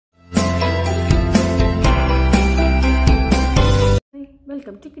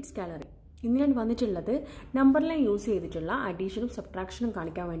Welcome two kids gallery. ഇന്ന് ഞാൻ വന്നിട്ടുള്ളത് നമ്പർ ലൈൻ യൂസ് ചെയ്തിട്ടുള്ള അഡീഷനും സബ്ട്രാക്ഷനും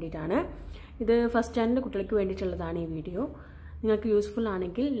കാണിക്കാൻ വേണ്ടിയിട്ടാണ്. ഇത് ഫസ്റ്റ് സ്റ്റാൻഡേർഡ് കുട്ടികൾക്ക് വേണ്ടിയിട്ടുള്ളതാണ് ഈ വീഡിയോ. നിങ്ങൾക്ക് യൂസ്ഫുൾ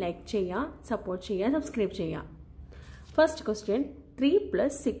ആണെങ്കിൽ ലൈക്ക് ചെയ്യുക, സപ്പോർട്ട് ചെയ്യുക, സബ്സ്ക്രൈബ് ചെയ്യുക. First question 3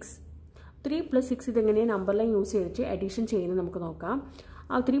 + 6. 3 + 6 ഇതെങ്ങനെയാണ് നമ്പർ ലൈൻ യൂസ് ചെയ്തിട്ട് അഡീഷൻ ചെയ്യുന്നത് നമുക്ക് നോക്കാം.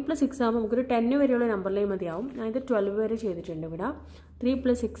 ആ 3 + 6 ആകുമ്പോൾ നമുക്കൊരു 10 വരെയുള്ള നമ്പർ ലൈൻ മതിയാവും. ഞാനിത് 12 വരെ ചെയ്തിട്ടുണ്ട്. ഇവിടെ 3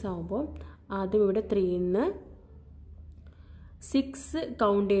 + 6 ആകുമ്പോൾ ആദ്യം ഇവിടെ 3 6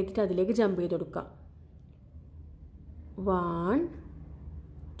 കൗണ്ട് ചെയ്തിട്ട് അതിലേക്ക് ജമ്പ് ചെയ്ത് കൊടുക്കാം. 1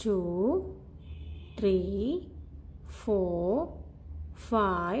 2 3 4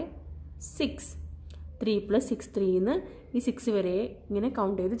 5 6. 3 + 6 3 ഈ 6 വരെ ഇങ്ങനെ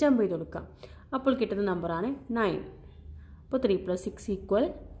കൗണ്ട് ചെയ്ത് ജമ്പ് ചെയ്ത് കൊടുക്കാം. അപ്പോൾ കിട്ടുന്ന നമ്പറാണ് 9. അപ്പോൾ 3 + 6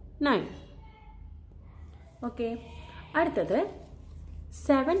 = 9. ഓക്കെ, അടുത്തത്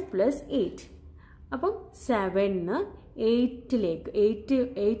 7 + 8. അപ്പം 7 8ലേക്ക്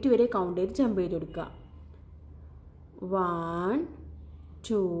 8 വരെ കൗണ്ട് ചെയ്ത് ജമ്പ് ചെയ്ത് കൊടുക്കുക. 1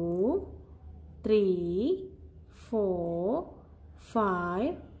 2 3 4 5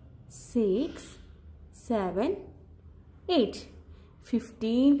 6 7 8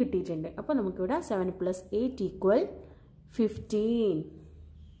 15 കിട്ടിയിട്ടുണ്ട്. അപ്പോൾ നമുക്കിവിടെ 7 + 8 = 15.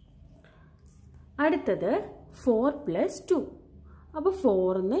 അടുത്തത് 4 + 2. അപ്പോൾ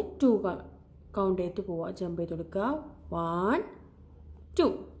 4 2 കൗണ്ട് ചെയ്തിട്ട് പോവുക, ജമ്പ് ചെയ്ത് കൊടുക്കുക. 1 2.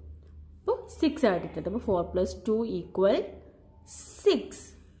 അപ്പോൾ 6 ആയിട്ടിട്ടുണ്ട്. അപ്പോൾ 4 + 2 = 6.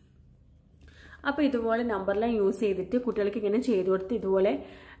 അപ്പോൾ ഇതുപോലെ നമ്പർ ലൈൻ യൂസ് ചെയ്തിട്ട് കുട്ടികൾക്ക് ഇങ്ങനെ ചെയ്ത് കൊടുത്ത് ഇതുപോലെ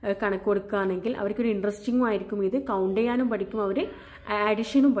കണക്ക് കൊടുക്കുകയാണെങ്കിൽ അവർക്കൊരു ഇൻട്രസ്റ്റിംഗും ആയിരിക്കും. ഇത് കൗണ്ട് ചെയ്യാനും പഠിക്കും, അവർ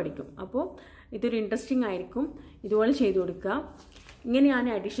ആഡിഷനും പഠിക്കും. അപ്പോൾ ഇതൊരു ഇൻട്രസ്റ്റിംഗ് ആയിരിക്കും. ഇതുപോലെ ചെയ്ത് കൊടുക്കുക. ഇങ്ങനെയാണ്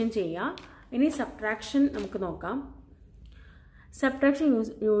അഡിഷൻ ചെയ്യുക. ഇനി സബ്ട്രാക്ഷൻ നമുക്ക് നോക്കാം. Subtraction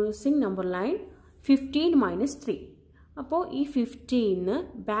using number line 15 - 3. അപ്പോൾ ഈ 15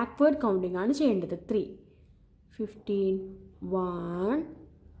 ബാക്ക്വേർഡ് കൗണ്ടിങ് ആണ് ചെയ്യേണ്ടത്. 3 15 1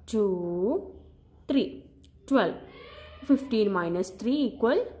 2 3 12. 15 - 3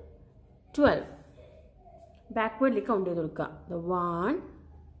 = 12. ബാക്ക്വേർഡിൽ കൗണ്ട് ചെയ്ത് കൊടുക്കുക. 1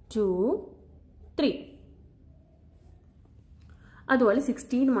 2 3. അതുപോലെ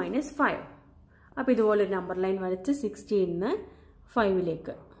 16 - 5. അപ്പോൾ ഇതുപോലെ ഒരു നമ്പർ ലൈൻ വരച്ച് 16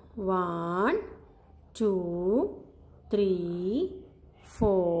 5ലേക്ക് 1 2 3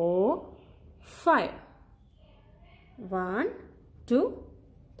 4 5. 1 2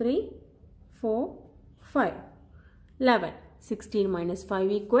 3 4 5 11. 16 -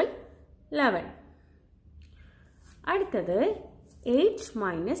 5 = 11. അടുത്തത് 8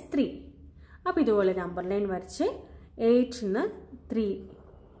 - 3. അപ്പോൾ ഇതുപോലെ നമ്പർ ലൈൻ വരച്ച് 8 3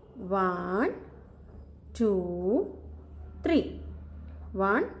 1 2 3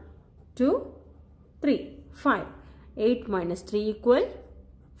 1 2 3 5. 8 - 3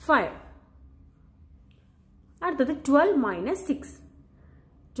 = 5. അടുത്തത് 12 - 6.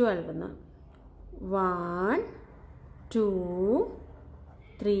 12 1 2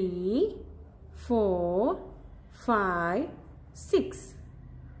 3 4 5 6.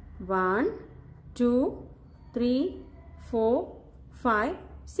 1 2 3 4 5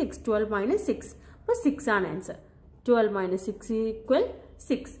 6. 12 - 6. അപ്പോൾ 6 ആണ് ആൻസർ. 12 - 6 =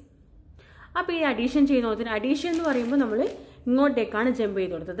 6. അപ്പോൾ ഈ അഡീഷൻ ചെയ്ത് നോക്കിയിട്ട് അഡീഷൻ എന്ന് പറയുമ്പോൾ നമ്മൾ ഇങ്ങോട്ടേക്കാണ് ജമ്പ്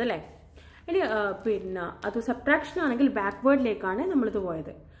ചെയ്ത് കൊടുത്തത് അല്ലേ. ഇനി പിന്നെ അത് സബ്ട്രാക്ഷൻ ആണെങ്കിൽ ബാക്ക്വേർഡിലേക്കാണ് നമ്മളിത്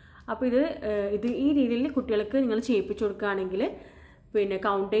പോയത്. അപ്പോൾ ഇത് ഈ രീതിയിൽ കുട്ടികൾക്ക് നിങ്ങൾ ചെയ്യിപ്പിച്ചു കൊടുക്കുകയാണെങ്കിൽ പിന്നെ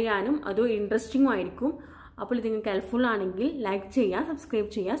കൗണ്ട് ചെയ്യാനും അത് ഇൻട്രസ്റ്റിംഗും ആയിരിക്കും. അപ്പോൾ ഇത് നിങ്ങൾക്ക് ഹെൽപ്ഫുൾ ആണെങ്കിൽ ലൈക്ക് ചെയ്യുക, സബ്സ്ക്രൈബ്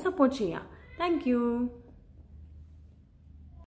ചെയ്യുക, സപ്പോർട്ട് ചെയ്യുക. Thank you.